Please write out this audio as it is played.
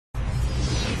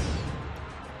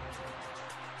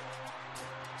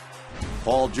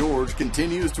Paul George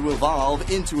continues to evolve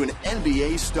into an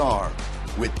NBA star.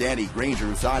 With Danny Granger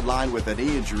sidelined with a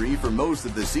knee injury for most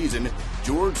of the season,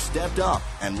 George stepped up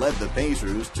and led the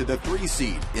Pacers to the 3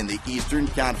 seed in the Eastern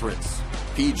Conference.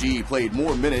 PG played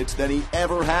more minutes than he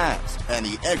ever has, and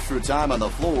the extra time on the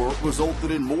floor resulted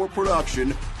in more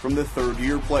production from the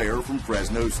third-year player from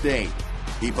Fresno State.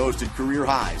 He posted career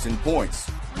highs in points,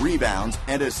 rebounds,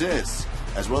 and assists,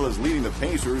 as well as leading the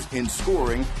Pacers in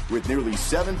scoring with nearly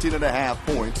 17.5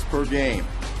 points per game.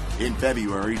 In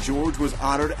February, George was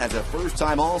honored as a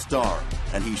first-time All-Star,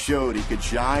 and he showed he could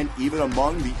shine even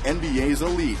among the NBA's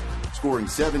elite, scoring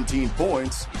 17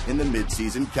 points in the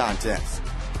midseason contest.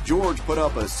 George put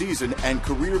up a season and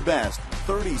career-best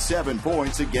 37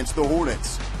 points against the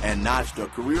Hornets and notched a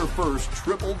career-first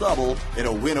triple-double in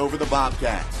a win over the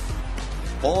Bobcats.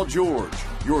 Paul George,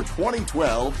 your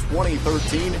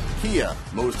 2012-2013 Kia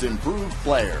Most Improved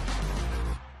Player.